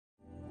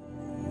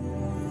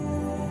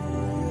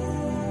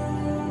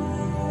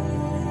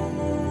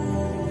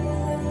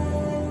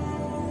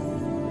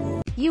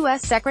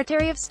U.S.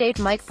 Secretary of State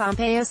Mike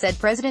Pompeo said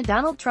President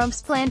Donald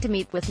Trump's plan to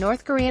meet with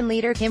North Korean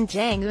leader Kim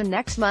Jong-un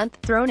next month,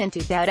 thrown into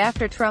doubt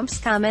after Trump's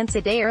comments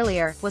a day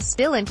earlier, was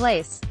still in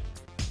place.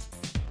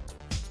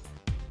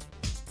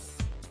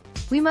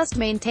 "We must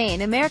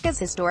maintain America's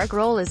historic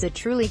role as a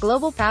truly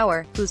global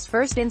power, whose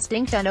first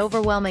instinct and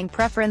overwhelming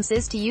preference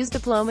is to use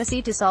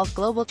diplomacy to solve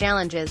global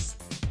challenges,"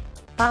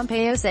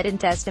 Pompeo said in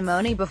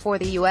testimony before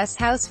the U.S.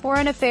 House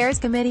Foreign Affairs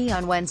Committee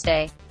on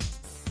Wednesday.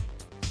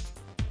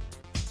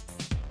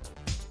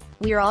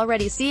 "We are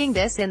already seeing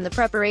this in the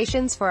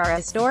preparations for our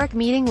historic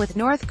meeting with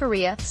North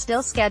Korea,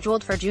 still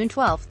scheduled for June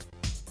 12.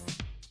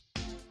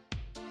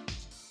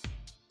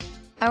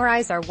 Our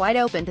eyes are wide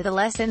open to the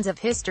lessons of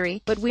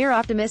history, but we're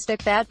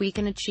optimistic that we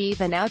can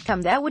achieve an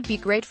outcome that would be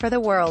great for the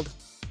world.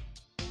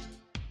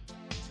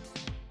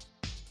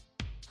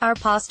 Our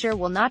posture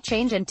will not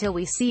change until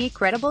we see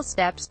credible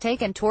steps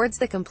taken towards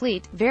the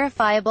complete,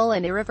 verifiable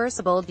and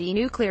irreversible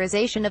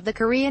denuclearization of the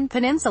Korean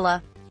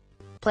Peninsula."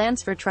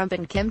 Plans for Trump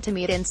and Kim to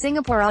meet in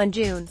Singapore on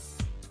June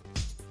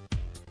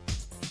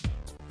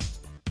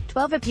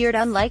 12 appeared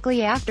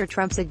unlikely after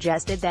Trump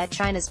suggested that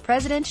China's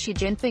President Xi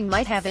Jinping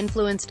might have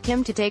influenced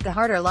Kim to take a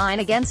harder line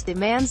against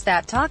demands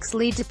that talks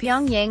lead to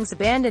Pyongyang's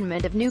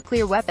abandonment of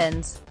nuclear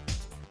weapons.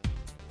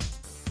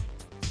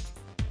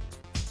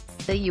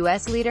 The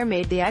U.S. leader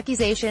made the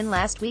accusation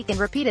last week and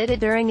repeated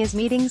it during his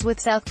meetings with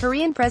South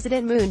Korean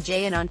President Moon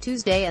Jae-in on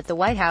Tuesday at the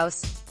White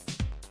House.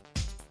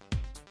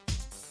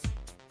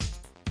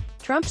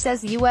 Trump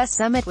says U.S.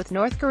 summit with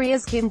North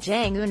Korea's Kim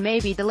Jong-un may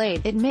be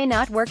delayed. It may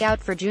not work out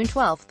for June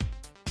 12.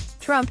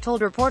 Trump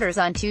told reporters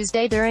on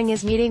Tuesday during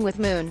his meeting with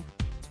Moon.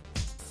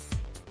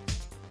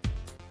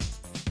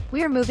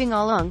 "We're moving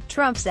along,"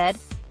 Trump said.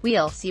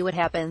 "We'll see what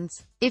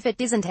happens. If it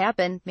doesn't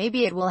happen,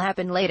 maybe it will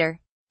happen later.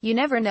 You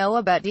never know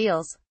about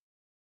deals.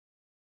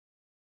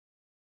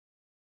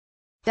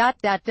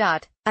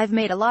 I've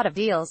made a lot of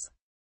deals.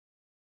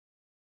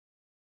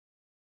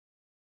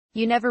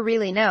 You never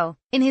really know."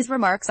 In his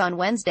remarks on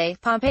Wednesday,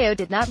 Pompeo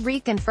did not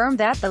reconfirm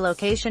that the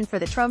location for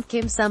the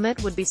Trump-Kim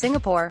summit would be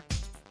Singapore,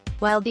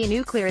 while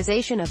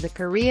denuclearization of the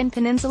Korean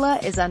Peninsula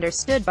is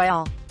understood by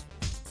all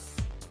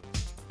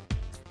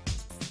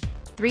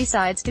three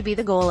sides to be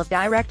the goal of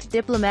direct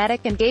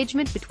diplomatic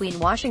engagement between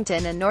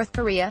Washington and North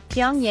Korea.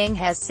 Pyongyang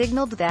has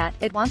signaled that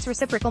it wants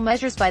reciprocal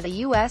measures by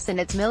the U.S. and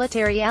its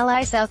military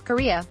ally South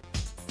Korea.